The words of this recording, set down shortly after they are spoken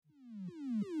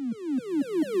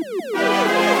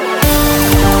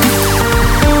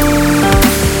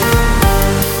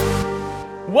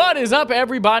is up,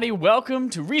 everybody?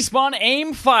 Welcome to Respawn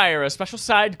Aim Fire, a special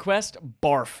side quest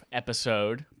BARF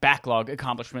episode, Backlog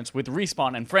Accomplishments with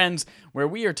Respawn and Friends, where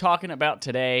we are talking about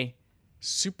today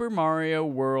Super Mario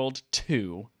World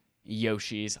 2,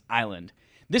 Yoshi's Island.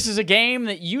 This is a game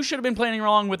that you should have been playing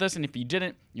along with us, and if you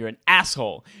didn't, you're an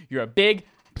asshole. You're a big,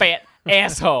 fat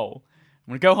asshole.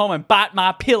 I'm going to go home and bite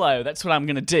my pillow. That's what I'm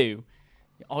going to do.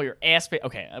 All your ass...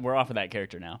 Okay, we're off of that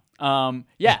character now.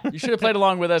 Yeah, you should have played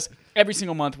along with us. Every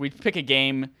single month, we pick a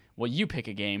game. Well, you pick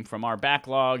a game from our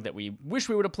backlog that we wish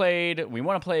we would have played, we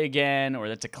want to play again, or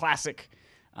that's a classic,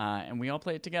 and we all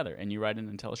play it together, and you write in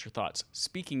and tell us your thoughts.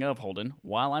 Speaking of, Holden,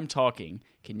 while I'm talking,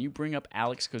 can you bring up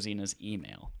Alex Cozina's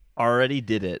email? Already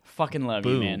did it. Fucking love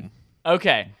Boom. you, man.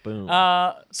 Okay. Boom.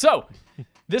 So,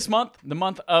 this month, the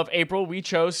month of April, we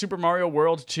chose Super Mario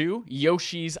World 2,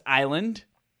 Yoshi's Island.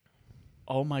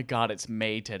 Oh my God, it's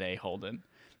May today, Holden.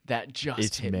 That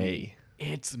just hit me.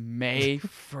 It's May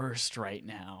 1st right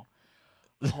now.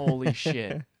 Holy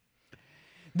shit.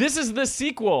 This is the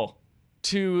sequel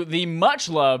to the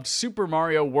much-loved Super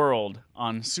Mario World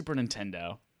on Super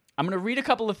Nintendo. I'm going to read a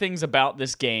couple of things about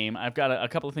this game. I've got a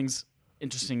couple of things,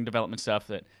 interesting development stuff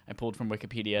that I pulled from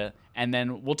Wikipedia, and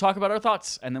then we'll talk about our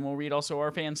thoughts, and then we'll read also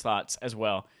our fans' thoughts as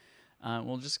well.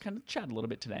 We'll just kind of chat a little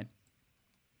bit today.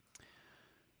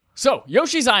 So,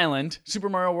 Yoshi's Island, Super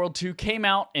Mario World 2, came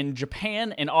out in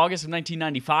Japan in August of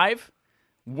 1995,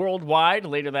 worldwide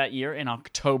later that year in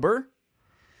October.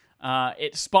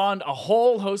 It spawned a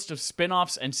whole host of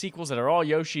spin-offs and sequels that are all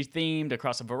Yoshi-themed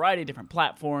across a variety of different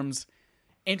platforms.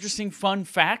 Interesting fun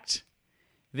fact,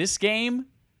 this game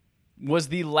was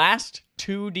the last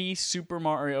 2D Super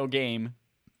Mario game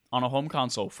on a home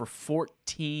console for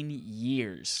 14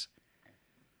 years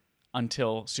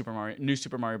until New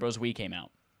Super Mario Bros. Wii came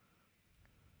out.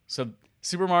 So,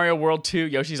 Super Mario World 2,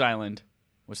 Yoshi's Island,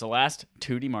 was the last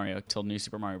 2D Mario till New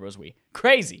Super Mario Bros. Wii.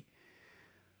 Crazy!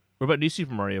 What about New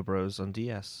Super Mario Bros. On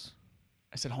DS?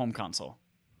 I said home console.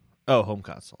 Oh, home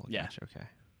console. Yeah. Gotcha, okay.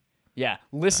 Yeah,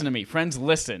 listen to me. Friends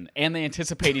listen, and they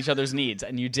anticipate each other's needs,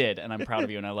 and you did, and I'm proud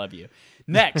of you, and I love you.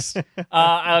 Next,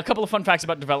 a couple of fun facts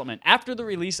about development. After the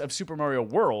release of Super Mario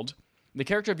World, the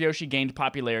character of Yoshi gained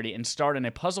popularity and starred in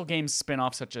a puzzle game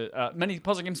spin-off such as many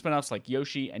puzzle game spin-offs like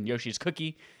Yoshi and Yoshi's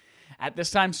Cookie. At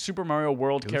this time, Super Mario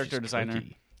World Yoshi's character designer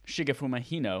Cookie. Shigefuma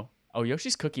Hino. Oh,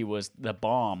 Yoshi's Cookie was the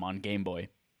bomb on Game Boy.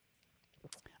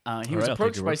 He was All right, I'll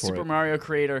approached take your by word for Super it. Mario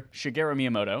creator Shigeru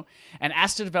Miyamoto and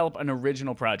asked to develop an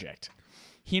original project.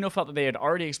 Hino felt that they had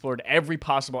already explored every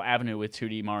possible avenue with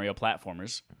 2D Mario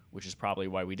platformers, which is probably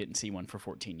why we didn't see one for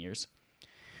 14 years.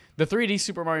 The 3D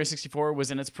Super Mario 64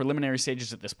 was in its preliminary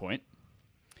stages at this point.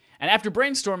 And after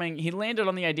brainstorming, he landed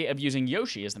on the idea of using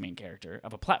Yoshi as the main character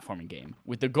of a platforming game,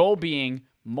 with the goal being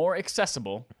more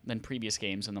accessible than previous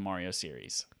games in the Mario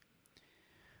series.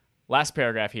 Last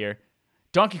paragraph here.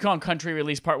 Donkey Kong Country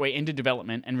released partway into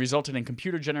development and resulted in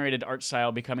computer-generated art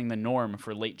style becoming the norm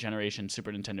for late-generation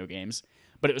Super Nintendo games.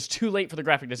 But it was too late for the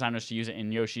graphic designers to use it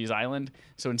in Yoshi's Island,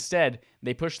 so instead,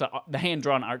 they pushed the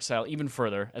hand-drawn art style even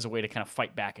further as a way to kind of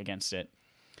fight back against it.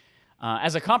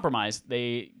 As a compromise,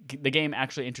 the game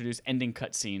actually introduced ending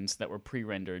cutscenes that were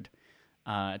pre-rendered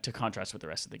to contrast with the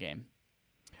rest of the game.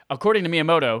 According to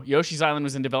Miyamoto, Yoshi's Island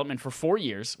was in development for 4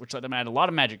 years, which let them add a lot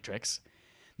of magic tricks.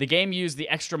 The game used the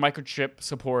extra microchip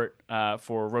support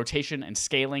for rotation and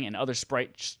scaling and other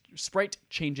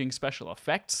sprite-changing special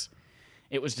effects.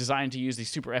 It was designed to use the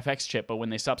Super FX chip, but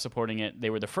when they stopped supporting it, they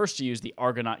were the first to use the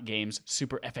Argonaut Games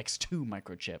Super FX2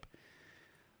 microchip.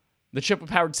 The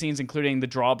chip-powered scenes including the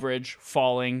drawbridge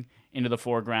falling into the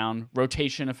foreground,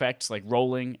 rotation effects like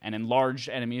rolling, and enlarged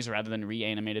enemies rather than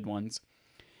reanimated ones,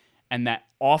 and that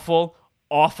awful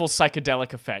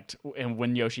psychedelic effect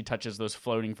when Yoshi touches those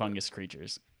floating fungus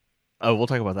creatures. Oh, we'll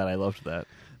talk about that. I loved that.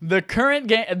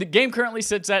 The game currently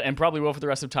sits at, and probably will for the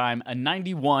rest of time, a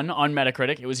 91 on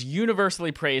Metacritic. It was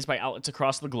universally praised by outlets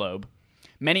across the globe.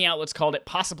 Many outlets called it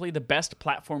possibly the best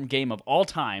platform game of all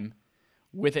time,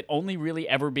 with it only really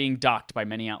ever being docked by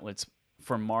many outlets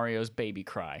for Mario's baby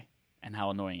cry and how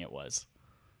annoying it was.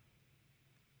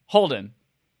 Holden,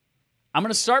 I'm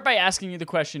going to start by asking you the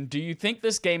question, do you think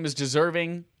this game is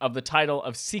deserving of the title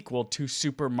of sequel to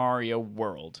Super Mario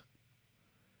World?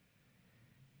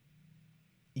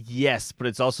 Yes, but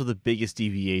it's also the biggest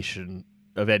deviation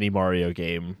of any Mario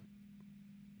game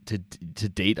to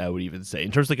date, I would even say,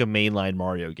 in terms of like a mainline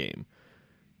Mario game.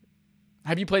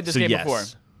 Have you played this So game yes. before?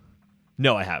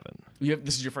 No, I haven't.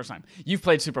 This is your first time. You've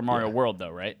played Super Mario World,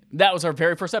 though, right? That was our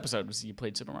very first episode. Was you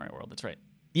played Super Mario World? That's right.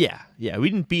 Yeah. We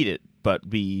didn't beat it, but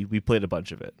we played a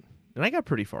bunch of it, and I got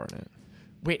pretty far in it.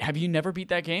 Wait, have you never beat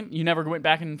that game? You never went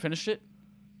back and finished it?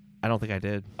 I don't think I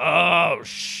did. Oh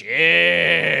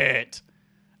shit.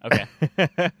 Okay.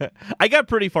 I got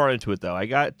pretty far into it though. I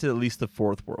got to at least the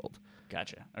 4th world.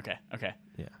 Gotcha. Okay.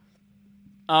 Yeah.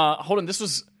 Hold on. This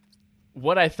was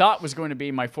what I thought was going to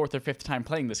be my 4th or 5th time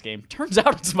playing this game. Turns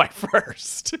out it's my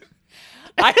first.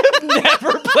 I have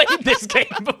never played this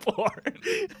game before.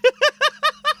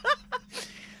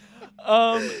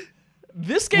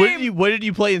 This game. What did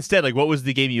you play instead? Like, what was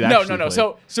the game you actually No.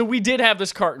 played? So we did have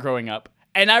this cart growing up,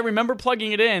 and I remember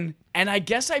plugging it in, and I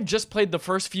guess I've just played the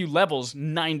first few levels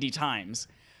 90 times,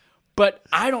 but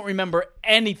I don't remember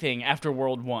anything after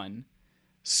World 1.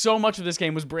 So much of this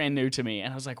game was brand new to me,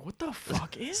 and I was like, what the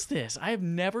fuck is this? I have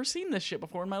never seen this shit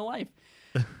before in my life.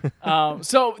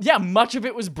 So, yeah, much of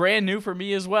it was brand new for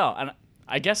me as well. And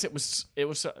I guess it was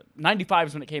 95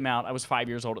 is when it came out. I was 5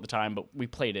 years old at the time, but we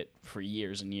played it for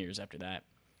years and years after that.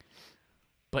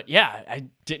 But, yeah, I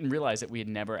didn't realize that we had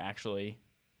never actually,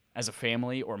 as a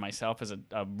family or myself as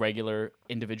a regular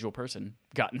individual person,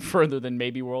 gotten further than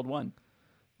maybe World 1.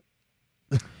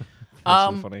 That's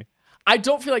so funny. I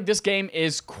don't feel like this game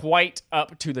is quite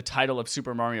up to the title of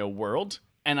Super Mario World,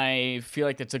 and I feel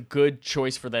like that's a good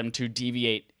choice for them to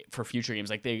deviate for future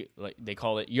games. Like they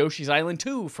call it Yoshi's Island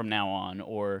 2 from now on,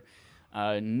 or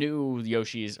New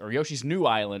Yoshi's or Yoshi's New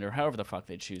Island, or however the fuck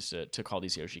they choose to call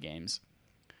these Yoshi games.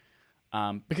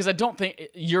 Because I don't think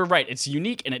you're right. It's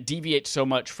unique and it deviates so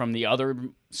much from the other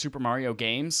Super Mario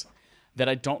games that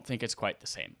I don't think it's quite the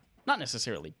same. Not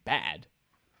necessarily bad,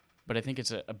 but I think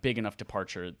it's a big enough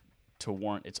departure to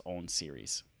warrant its own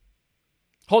series.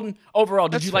 Holden, overall,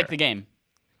 did you like the game?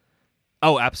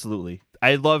 Oh, absolutely.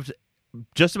 I loved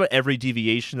just about every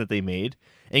deviation that they made,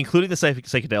 including the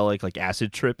psychedelic like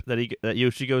acid trip that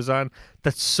Yoshi goes on.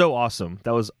 That's so awesome.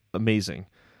 That was amazing.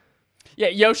 Yeah,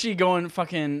 Yoshi going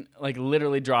fucking like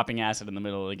literally dropping acid in the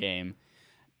middle of the game.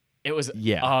 It was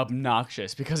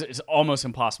obnoxious because it's almost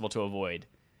impossible to avoid.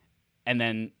 And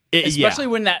then especially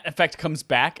when that effect comes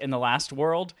back in the last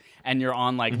world and you're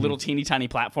on like little teeny tiny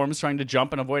platforms trying to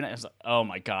jump and avoid it. It's like, oh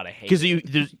my God, I hate it.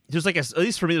 Because there's like at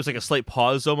least for me, there's like a slight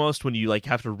pause almost when you like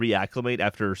have to reacclimate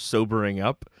after sobering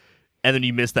up, and then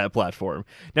you miss that platform.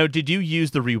 Now, did you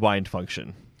use the rewind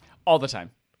function? All the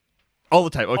time. All the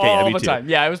time. Okay, all the time.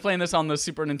 Yeah, I was playing this on the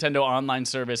Super Nintendo Online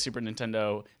Service, Super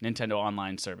Nintendo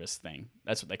Online Service thing.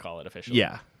 That's what they call it officially.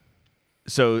 Yeah.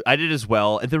 So I did as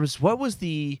well. And there was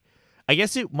I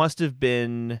guess it must have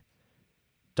been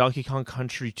Donkey Kong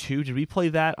Country 2. Did we play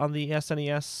that on the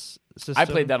SNES system? I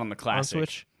played that on the Classic. On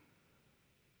Switch?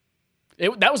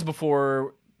 That was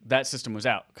before that system was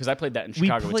out, because I played that in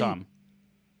Chicago with Tom.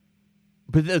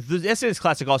 But the SNES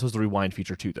Classic also has the rewind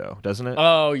feature too, though, doesn't it?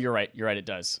 Oh, you're right. It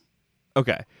does.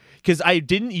 Okay. Because I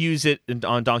didn't use it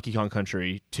on Donkey Kong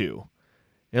Country 2.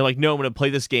 And like, no, I'm going to play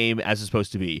this game as it's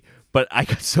supposed to be. But I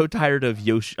got so tired of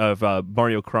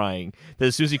Mario crying that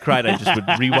as soon as he cried, I just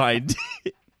would rewind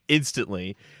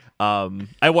instantly.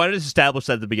 I wanted to establish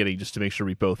that at the beginning just to make sure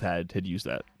we both had used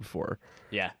that before.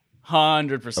 Yeah,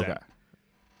 100%. Okay.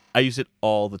 I use it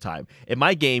all the time. In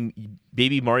my game,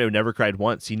 baby Mario never cried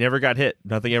once. He never got hit.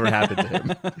 Nothing ever happened to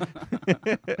him.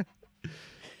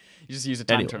 You just use a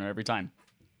time turner every time.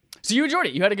 So you enjoyed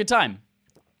it. You had a good time.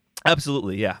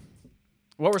 Absolutely, yeah.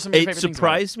 What were some of your favorite things? It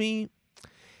surprised me.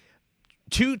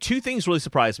 Two things really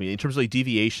surprised me in terms of like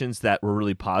deviations that were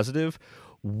really positive.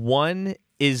 One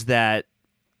is that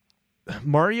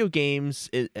Mario games,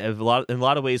 in a lot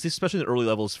of ways, especially in the early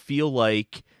levels, feel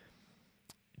like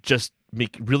just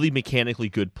really mechanically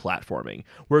good platforming.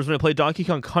 Whereas when I played Donkey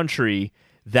Kong Country,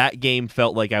 that game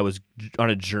felt like I was on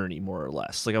a journey, more or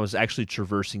less. Like I was actually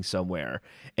traversing somewhere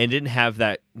and didn't have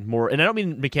that more. And I don't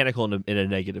mean mechanical in a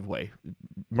negative way.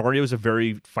 Mario is a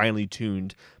very finely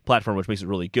tuned platform, which makes it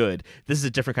really good. This is a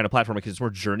different kind of platform because it's more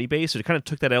journey based. So it kind of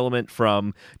took that element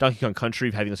from Donkey Kong Country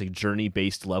of having this like journey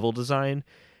based level design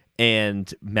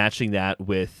and matching that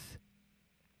with,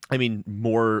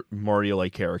 more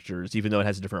Mario-like characters, even though it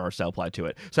has a different art style applied to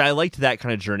it. So I liked that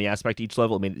kind of journey aspect to each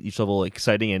level. It made each level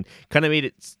exciting and kind of made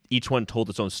it, each one told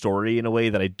its own story in a way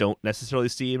that I don't necessarily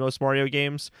see in most Mario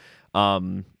games.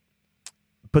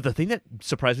 But the thing that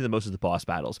surprised me the most is the boss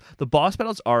battles. The boss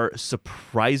battles are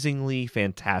surprisingly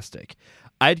fantastic.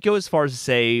 I'd go as far as to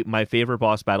say my favorite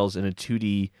boss battles in a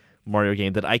 2D Mario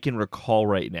game that I can recall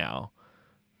right now.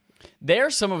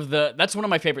 That's one of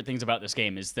my favorite things about this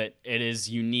game is that it is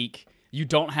unique. You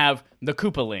don't have the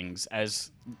Koopalings as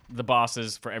the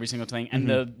bosses for every single thing, and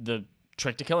the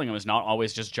trick to killing them is not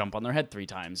always just jump on their head 3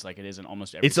 times like it is in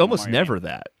almost every. It's almost Mario never game.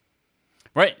 that.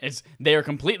 Right. They are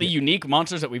completely unique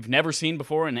monsters that we've never seen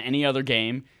before in any other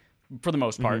game, for the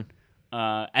most part.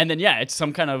 And then it's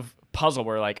some kind of puzzle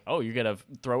where like, oh, you got to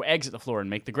throw eggs at the floor and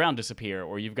make the ground disappear,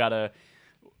 or you've got to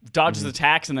dodge his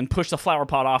attacks and then push the flower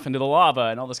pot off into the lava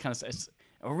and all this kind of stuff. It's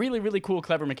a really, really cool,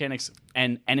 clever mechanics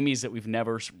and enemies that we've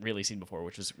never really seen before,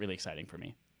 which was really exciting for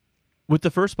me. With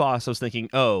the first boss, I was thinking,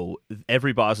 oh,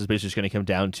 every boss is basically just going to come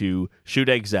down to shoot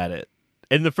eggs at it.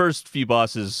 And the first few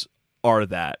bosses are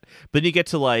that. But then you get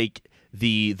to like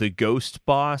the ghost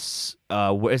boss.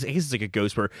 I guess it's like a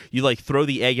ghost where you like throw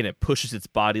the egg and it pushes its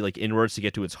body like inwards to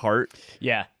get to its heart.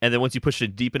 Yeah. And then once you push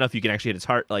it deep enough, you can actually hit its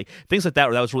heart. Like things like that.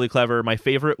 Where that was really clever. My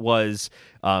favorite was,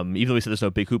 even though we said there's no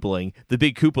Big Koopaling, the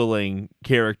Big Koopaling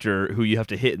character who you have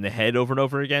to hit in the head over and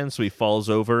over again. So he falls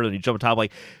over and you jump on top.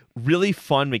 Like really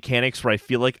fun mechanics where I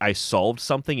feel like I solved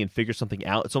something and figured something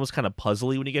out. It's almost kind of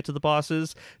puzzly when you get to the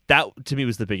bosses. That to me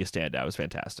was the biggest standout. It was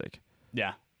fantastic.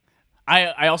 Yeah.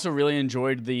 I also really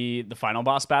enjoyed the final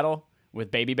boss battle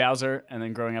with Baby Bowser and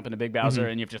then growing up into Big Bowser,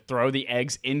 and you have to throw the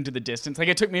eggs into the distance. Like,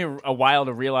 it took me a while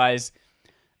to realize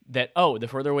that, oh, the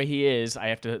further away he is, I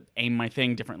have to aim my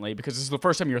thing differently because this is the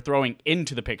first time you're throwing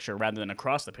into the picture rather than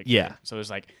across the picture. Yeah. So it was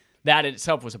like, that in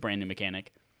itself was a brand new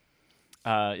mechanic.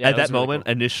 At that really moment,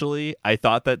 cool. Initially, I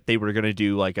thought that they were going to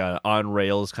do like a on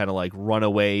rails kind of like run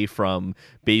away from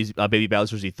Baby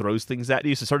Bowser as he throws things at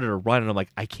you. So I started to run, and I'm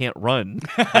like, I can't run.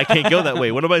 I can't go that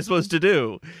way. What am I supposed to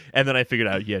do? And then I figured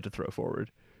out you had to throw forward.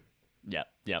 Yep.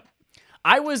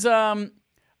 I was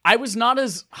not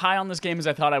as high on this game as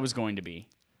I thought I was going to be,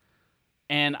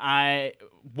 and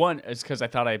it's because I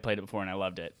thought I had played it before and I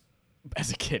loved it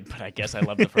as a kid, but I guess I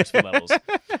loved the first few levels.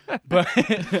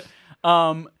 But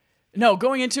no,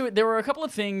 going into it, there were a couple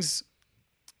of things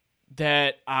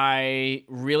that I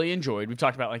really enjoyed. We've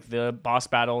talked about like the boss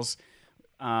battles.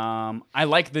 I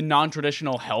like the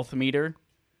non-traditional health meter.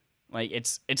 Like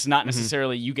it's not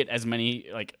necessarily you get as many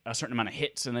like a certain amount of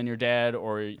hits and then you're dead,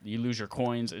 or you lose your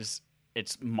coins.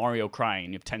 It's Mario crying.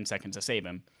 You have 10 seconds to save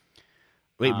him.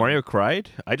 Wait, Mario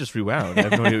cried? I just rewound. I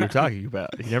have no idea what you're talking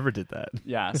about. He never did that.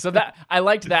 Yeah, so that I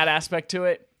liked that aspect to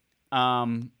it.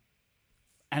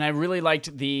 And I really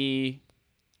liked the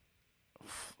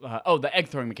egg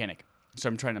throwing mechanic. So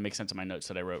I'm trying to make sense of my notes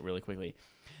that I wrote really quickly.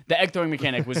 The egg throwing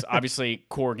mechanic was obviously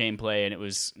core gameplay, and it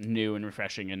was new and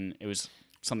refreshing, and it was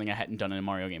something I hadn't done in a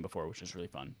Mario game before, which was really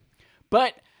fun.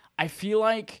 But I feel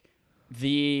like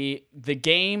the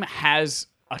game has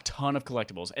a ton of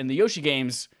collectibles, and the Yoshi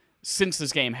games since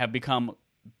this game have become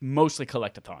mostly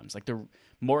collectathons. Like they're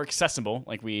more accessible,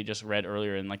 like we just read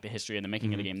earlier in like the history and the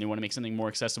making of the game. They want to make something more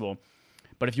accessible.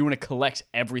 But if you want to collect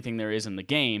everything there is in the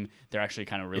game, they're actually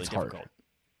kind of really difficult. Hard.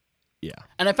 Yeah.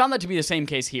 And I found that to be the same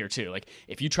case here, too. Like,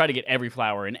 if you try to get every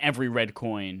flower and every red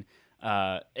coin,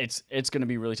 it's going to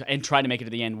be really tough. And try to make it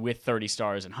to the end with 30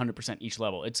 stars and 100% each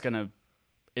level. It's going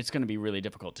to be really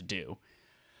difficult to do.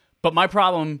 But my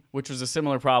problem, which was a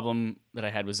similar problem that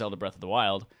I had with Zelda Breath of the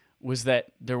Wild, was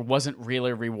that there wasn't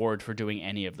really a reward for doing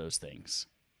any of those things.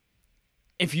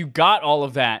 If you got all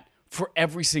of that for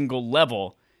every single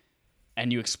level,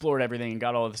 and you explored everything and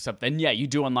got all of this stuff, then yeah, you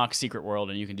do unlock Secret World,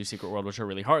 and you can do Secret World, which are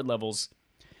really hard levels.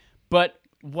 But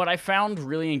what I found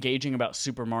really engaging about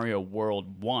Super Mario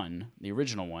World 1, the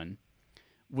original one,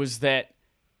 was that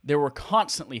there were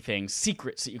constantly things,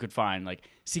 secrets that you could find, like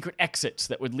secret exits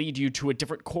that would lead you to a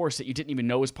different course that you didn't even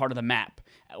know was part of the map.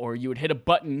 Or you would hit a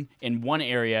button in one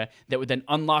area that would then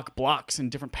unlock blocks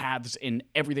and different paths in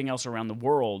everything else around the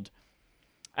world.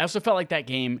 I also felt like that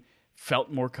game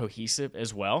felt more cohesive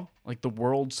as well. Like the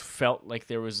worlds felt like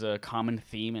there was a common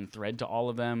theme and thread to all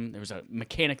of them. There was a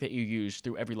mechanic that you used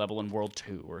through every level in World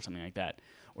 2 or something like that,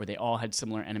 or they all had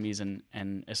similar enemies and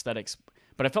aesthetics.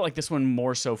 But I felt like this one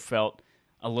more so felt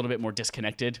a little bit more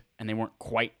disconnected, and they weren't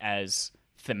quite as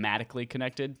thematically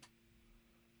connected.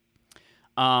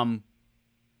 And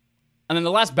then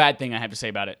the last bad thing I have to say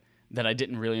about it that I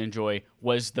didn't really enjoy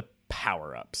was the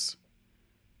power-ups.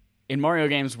 In Mario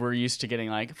games, we're used to getting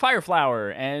like Fire Flower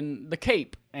and the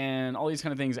Cape and all these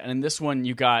kind of things. And in this one,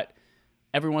 you got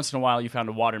every once in a while you found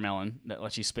a watermelon that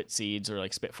lets you spit seeds or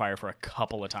like spit fire for a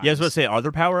couple of times. Yeah, I was about to say, are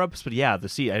there power-ups? But yeah, the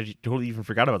seed, I totally even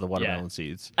forgot about the watermelon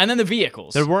seeds. And then the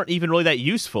vehicles. They weren't even really that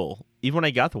useful. Even when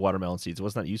I got the watermelon seeds, it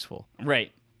wasn't that useful.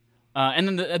 Right. And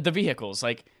then the vehicles,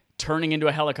 like turning into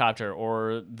a helicopter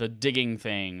or the digging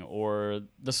thing or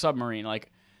the submarine.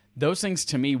 Like those things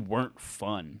to me weren't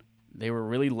fun. They were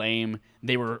really lame.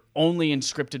 They were only in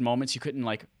scripted moments. You couldn't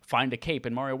like find a cape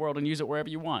in Mario World and use it wherever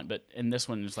you want. But in this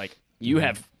one, it's like you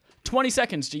have 20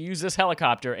 seconds to use this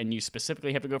helicopter, and you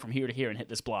specifically have to go from here to here and hit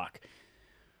this block.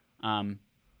 So I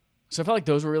felt like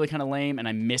those were really kind of lame, and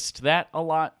I missed that a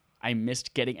lot. I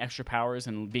missed getting extra powers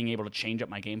and being able to change up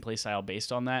my gameplay style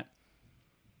based on that.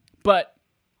 But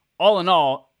all in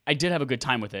all, I did have a good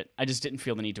time with it. I just didn't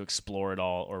feel the need to explore it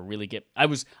all or really get. I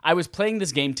was playing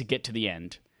this game to get to the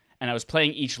end, and I was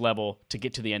playing each level to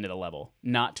get to the end of the level,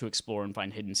 not to explore and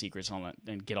find hidden secrets and all that,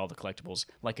 and get all the collectibles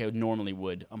like I normally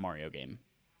would a Mario game.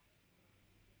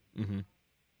 Mm-hmm.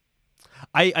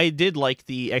 I did like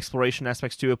the exploration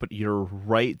aspects to it, but you're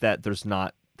right that there's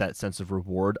not that sense of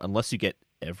reward unless you get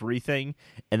everything,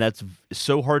 and that's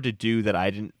so hard to do that I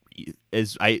didn't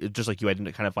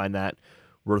kind of find that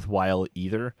worthwhile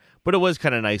either. But it was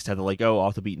kind of nice to have the like,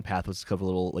 off the beaten path was kind of a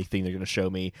little like thing they're going to show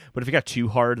me. But if it got too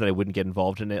hard, then I wouldn't get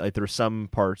involved in it. Like there were some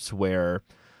parts where,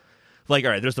 like,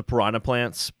 all right, there's the piranha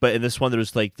plants, but in this one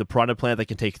there's like the piranha plant that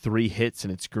can take 3 hits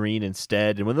and it's green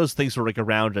instead. And when those things were like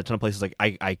around in a ton of places, like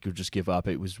I could just give up.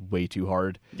 It was way too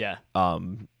hard. Yeah.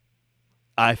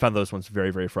 I found those ones very,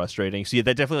 very frustrating. So yeah,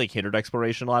 that definitely like hindered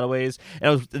exploration in a lot of ways.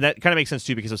 And that kind of makes sense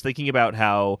too, because I was thinking about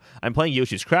how I'm playing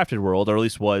Yoshi's Crafted World, or at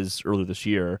least was earlier this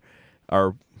year,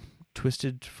 or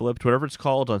Twisted, Flipped, whatever it's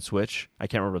called on Switch. I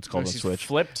can't remember what it's called on Switch.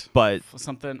 Flipped, but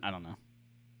something, I don't know.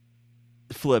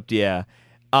 Flipped, yeah.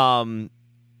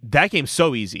 That game's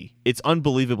so easy. It's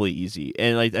unbelievably easy,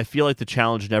 and I feel like the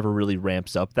challenge never really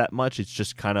ramps up that much. It's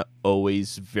just kind of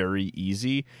always very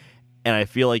easy, and I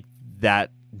feel like that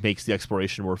makes the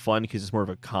exploration more fun because it's more of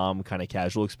a calm kind of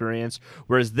casual experience.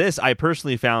 Whereas this, I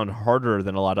personally found harder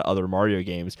than a lot of other Mario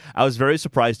games. I was very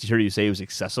surprised to hear you say it was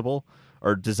accessible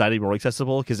or designed to be more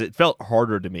accessible, because it felt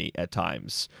harder to me at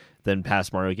times than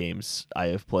past Mario games I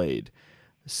have played.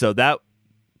 So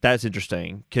that's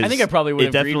interesting. I think I probably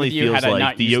would have agreed with you had I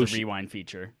not used the rewind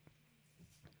feature.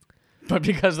 But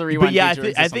because the rewind feature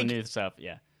exists on the new stuff,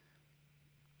 yeah.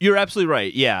 You're absolutely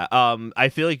right. Yeah. I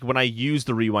feel like when I use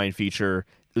the rewind feature,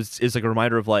 it's like a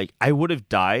reminder of like, I would have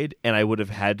died and I would have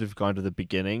had to have gone to the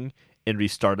beginning and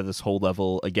restarted this whole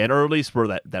level again, or at least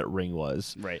where that ring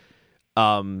was. Right.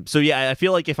 So yeah, I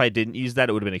feel like if I didn't use that,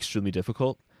 it would have been extremely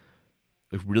difficult.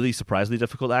 Like really surprisingly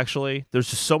difficult, actually. There's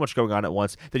just so much going on at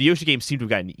once. The Yoshi games seem to have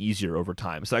gotten easier over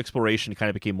time. So exploration kind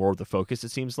of became more of the focus,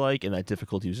 it seems like, and that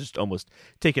difficulty was just almost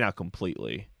taken out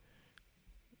completely.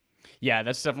 Yeah,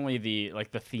 that's definitely the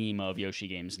theme of Yoshi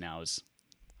games now is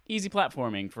easy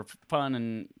platforming for fun,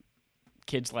 and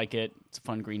kids like it. It's a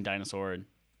fun green dinosaur.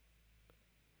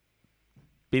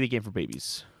 Baby game for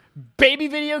babies. Baby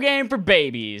video game for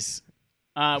babies.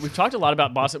 We've talked a lot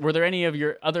about bosses. Were there any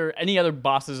other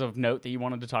bosses of note that you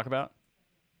wanted to talk about?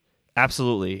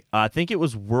 Absolutely. I think it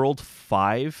was World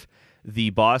 5, the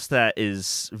boss that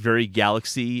is very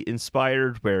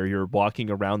Galaxy-inspired, where you're walking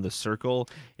around the circle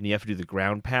and you have to do the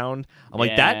ground pound. I'm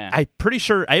like, that, I'm pretty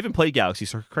sure, I haven't played Galaxy,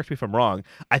 so correct me if I'm wrong.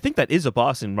 I think that is a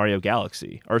boss in Mario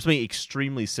Galaxy, or something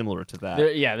extremely similar to that.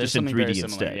 There's just something in 3D very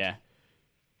similar, instead. yeah.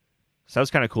 So that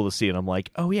was kind of cool to see, and I'm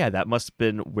like, oh yeah, that must have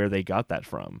been where they got that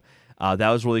from. That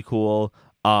was really cool.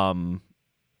 What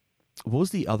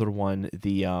was the other one?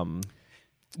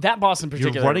 That boss in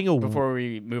particular, before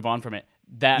we move on from it,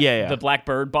 the Black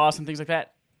Bird boss and things like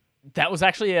that, that was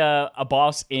actually a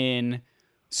boss in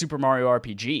Super Mario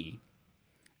RPG.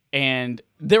 And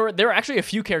there were actually a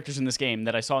few characters in this game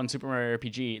that I saw in Super Mario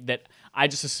RPG that I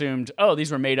just assumed,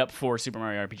 these were made up for Super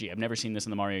Mario RPG. I've never seen this in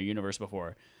the Mario universe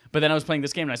before. But then I was playing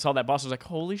this game and I saw that boss. I was like,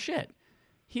 holy shit.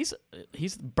 He's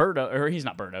Birdo, or he's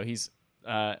not Birdo. He's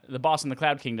the boss in the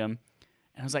Cloud Kingdom.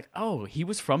 And I was like, oh, he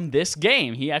was from this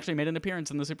game. He actually made an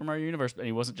appearance in the Super Mario universe, and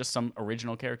he wasn't just some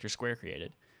original character Square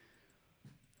created.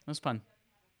 That was fun.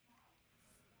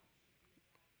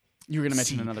 You were going to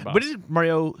mention another boss. When did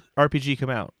Mario RPG come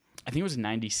out? I think it was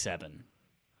 97.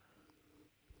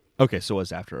 Okay, so it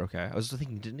was after. Okay. I was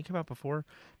thinking, didn't it come out before?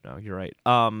 No, you're right.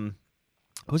 What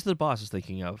was the boss I was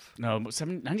thinking of? No,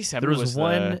 97 there was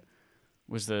one...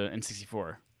 was the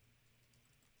N64.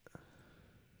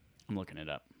 I'm looking it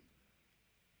up.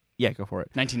 Yeah, go for it.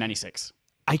 1996.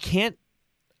 I can't...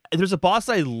 There's a boss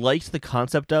I liked the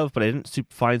concept of, but I didn't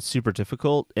find super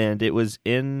difficult, and it was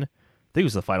in... I think it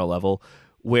was the final level,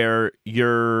 where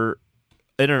you're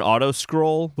in an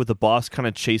auto-scroll with the boss kind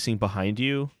of chasing behind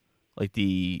you.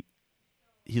 He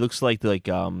looks like what's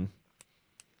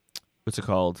it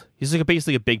called? He's like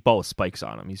basically a big ball with spikes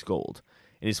on him. He's gold.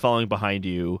 And he's following behind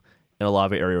you in a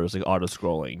lava area. It was like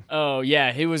auto-scrolling. Oh,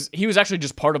 yeah. He was actually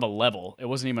just part of a level. It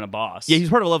wasn't even a boss. Yeah, he's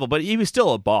part of a level, but he was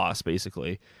still a boss,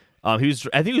 basically. I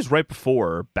think he was right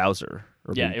before Bowser.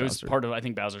 Yeah, it was part of, I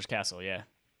think, Bowser's castle, yeah.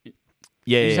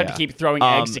 Yeah, you just have to keep throwing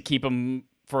eggs to keep him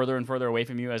further and further away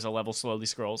from you as the level slowly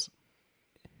scrolls.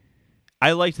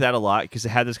 I liked that a lot because it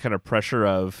had this kind of pressure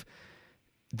of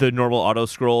the normal auto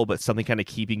scroll, but something kind of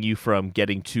keeping you from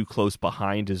getting too close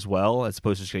behind as well, as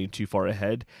opposed to just getting too far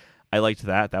ahead. I liked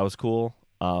that. That was cool.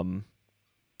 I know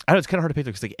it's kind of hard to pick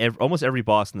because almost every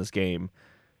boss in this game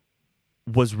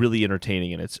was really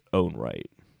entertaining in its own right.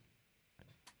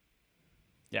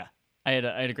 Yeah, I had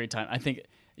a great time. I think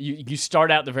you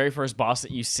start out, the very first boss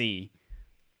that you see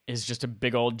is just a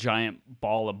big old giant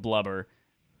ball of blubber,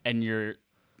 and you're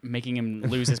making him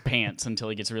lose his pants until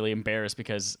he gets really embarrassed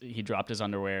because he dropped his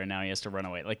underwear and now he has to run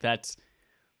away. Like, that's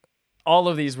all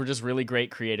of these were just really great,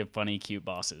 creative, funny, cute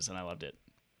bosses, and I loved it.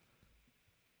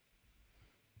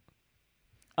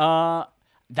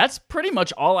 That's pretty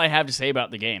much all I have to say about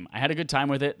the game. I had a good time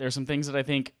with it. There's some things that I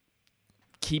think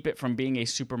keep it from being a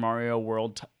Super Mario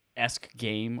World-esque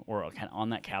game or kind of on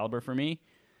that caliber for me,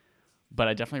 but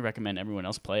I definitely recommend everyone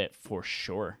else play it for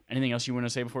sure. Anything else you want to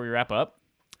say before we wrap up?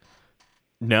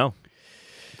 No.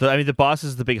 The boss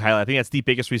is the big highlight. I think that's the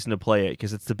biggest reason to play it,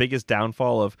 because it's the biggest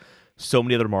downfall of so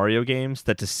many other Mario games,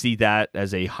 that to see that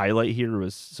as a highlight here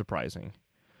was surprising.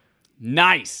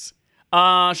 Nice.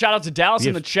 Shout out to Dallas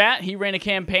in the chat. He ran a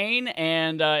campaign,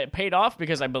 and it paid off,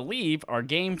 because I believe our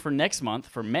game for next month,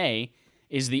 for May,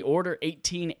 is The Order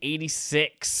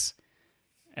 1886.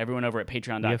 Everyone over at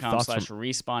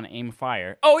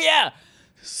patreon.com/respawn-aim-fire. Oh, yeah!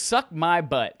 Suck my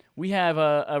butt. We have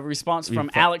a response from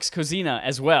Alex Cozina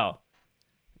as well.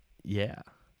 Yeah.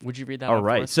 Would you read that? All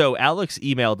right. So Alex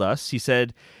emailed us. He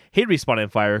said, "Hey, Respawn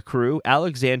and Fire crew,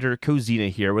 Alexander Cozina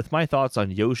here with my thoughts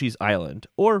on Yoshi's Island,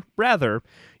 or rather,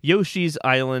 Yoshi's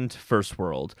Island First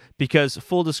World, because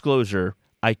full disclosure,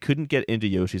 I couldn't get into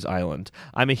Yoshi's Island.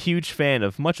 I'm a huge fan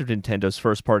of much of Nintendo's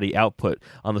first-party output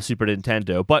on the Super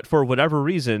Nintendo, but for whatever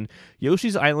reason,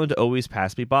 Yoshi's Island always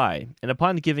passed me by, and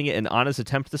upon giving it an honest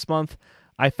attempt this month,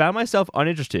 I found myself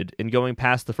uninterested in going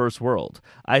past the first world.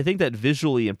 I think that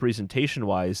visually and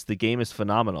presentation-wise, the game is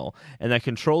phenomenal, and that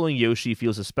controlling Yoshi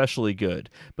feels especially good,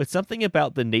 but something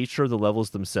about the nature of the levels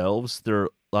themselves, their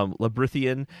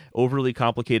labyrinthian, overly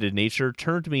complicated nature,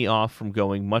 turned me off from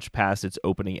going much past its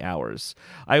opening hours.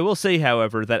 I will say,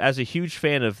 however, that as a huge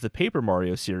fan of the Paper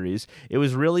Mario series, it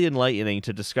was really enlightening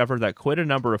to discover that quite a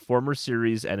number of former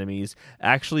series enemies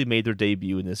actually made their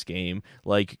debut in this game,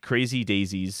 like Crazy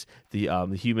Daisies, the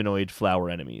humanoid flower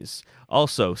enemies.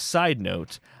 Also, side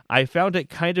note, I found it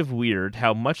kind of weird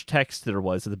how much text there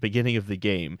was at the beginning of the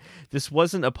game. This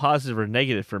wasn't a positive or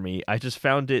negative for me, I just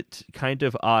found it kind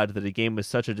of odd that a game with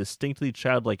such a distinctly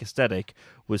childlike aesthetic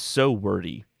was so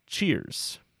wordy.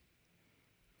 Cheers.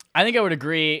 I think I would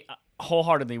agree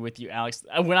wholeheartedly with you, Alex.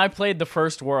 When I played the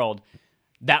first world,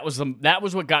 that was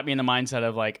what got me in the mindset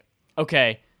of like,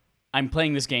 okay, I'm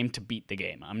playing this game to beat the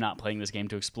game. I'm not playing this game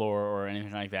to explore or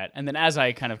anything like that. And then as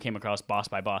I kind of came across boss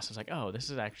by boss, I was like, oh, this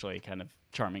is actually kind of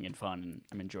charming and fun, and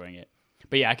I'm enjoying it.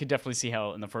 But yeah, I could definitely see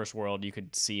how in the first world you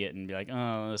could see it and be like,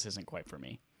 oh, this isn't quite for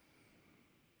me.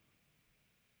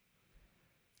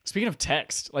 Speaking of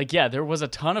text, like, yeah, there was a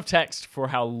ton of text for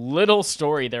how little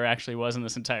story there actually was in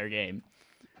this entire game.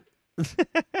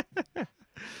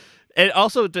 And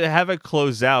also to have it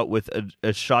close out with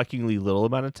a shockingly little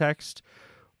amount of text,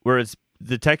 where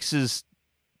the text is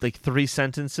like 3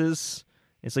 sentences.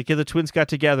 It's like, yeah, the twins got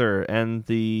together and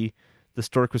the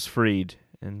stork was freed.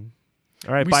 And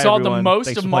all right, we bye, saw everyone. the most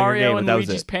Thanks of for playing your Mario game, and that was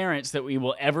Luigi's it. parents that we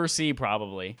will ever see,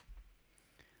 probably.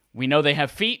 We know they have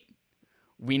feet.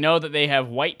 We know that they have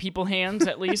white people hands,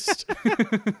 at least.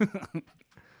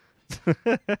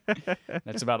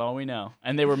 That's about all we know.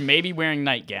 And they were maybe wearing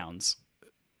nightgowns.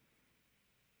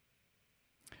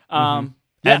 Yeah,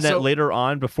 And then later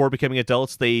on, before becoming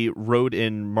adults, they rode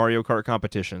in Mario Kart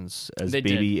competitions as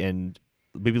Baby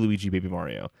Luigi, Baby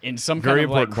Mario. In some Very kind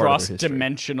of like important part of their history.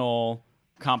 cross-dimensional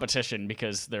competition,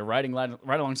 because they're riding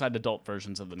right alongside adult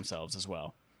versions of themselves as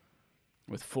well,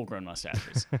 with full-grown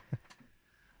mustaches.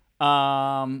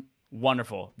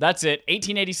 Wonderful. That's it.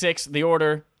 1886, The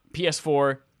Order,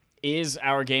 PS4 is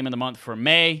our game of the month for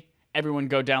May. Everyone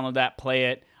go download that,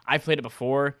 play it. I played it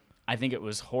before. I think it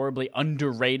was horribly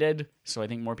underrated, so I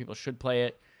think more people should play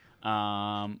it.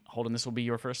 Holden, this will be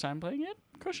your first time playing it?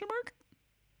 Question mark?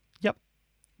 Yep.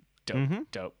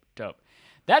 Dope.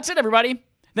 That's it, everybody.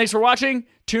 Thanks for watching.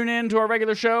 Tune in to our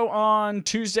regular show on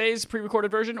Tuesdays,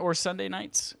 pre-recorded version, or Sunday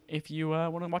nights if you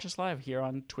want to watch us live here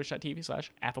on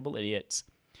twitch.tv/affableidiots.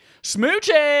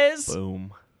 Smooches!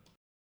 Boom.